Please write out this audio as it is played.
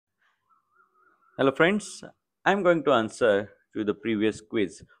Hello, friends. I'm going to answer to the previous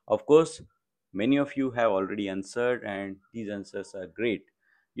quiz. Of course, many of you have already answered, and these answers are great.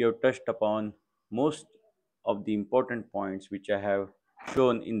 You have touched upon most of the important points which I have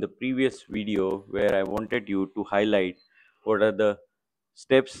shown in the previous video, where I wanted you to highlight what are the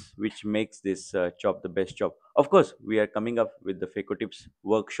steps which makes this chop the best chop. Of course, we are coming up with the FACO tips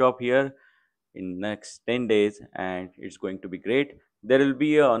workshop here in next 10 days, and it's going to be great. There will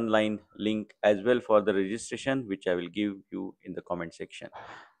be a online link as well for the registration, which I will give you in the comment section.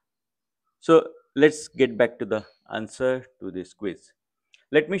 So let's get back to the answer to this quiz.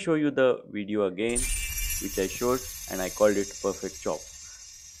 Let me show you the video again, which I showed, and I called it perfect chop.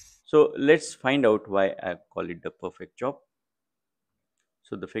 So let's find out why I call it the perfect chop.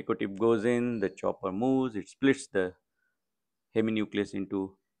 So the FACO tip goes in, the chopper moves, it splits the heminucleus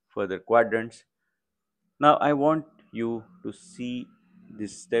into further quadrants. Now I want you to see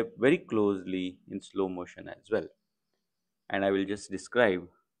this step very closely in slow motion as well, and I will just describe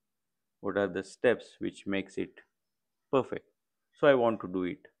what are the steps which makes it perfect. So I want to do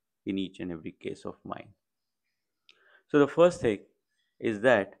it in each and every case of mine. So the first thing is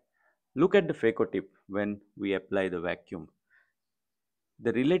that look at the FACO tip when we apply the vacuum.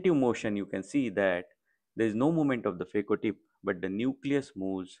 The relative motion, you can see that there is no movement of the FACO tip, but the nucleus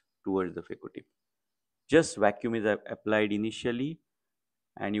moves towards the FACO tip. Just vacuum is applied initially,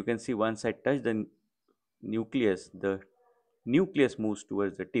 and you can see once I touch the nucleus, the nucleus moves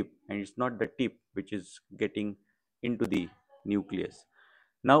towards the tip, and it's not the tip which is getting into the nucleus.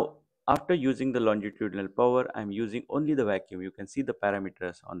 Now, after using the longitudinal power, I'm using only the vacuum. You can see the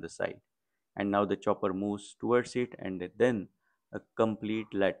parameters on the side, and now the chopper moves towards it, and then a complete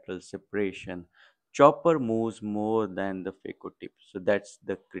lateral separation. Chopper moves more than the FACO tip, so that's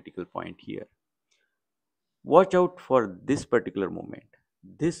the critical point here. Watch out for this particular moment.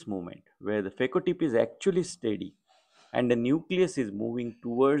 This moment where the FACO tip is actually steady and the nucleus is moving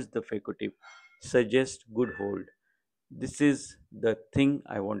towards the FACO tip suggests good hold. This is the thing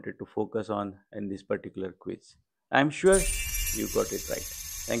I wanted to focus on in this particular quiz. I'm sure you got it right.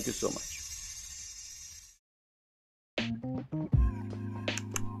 Thank you so much.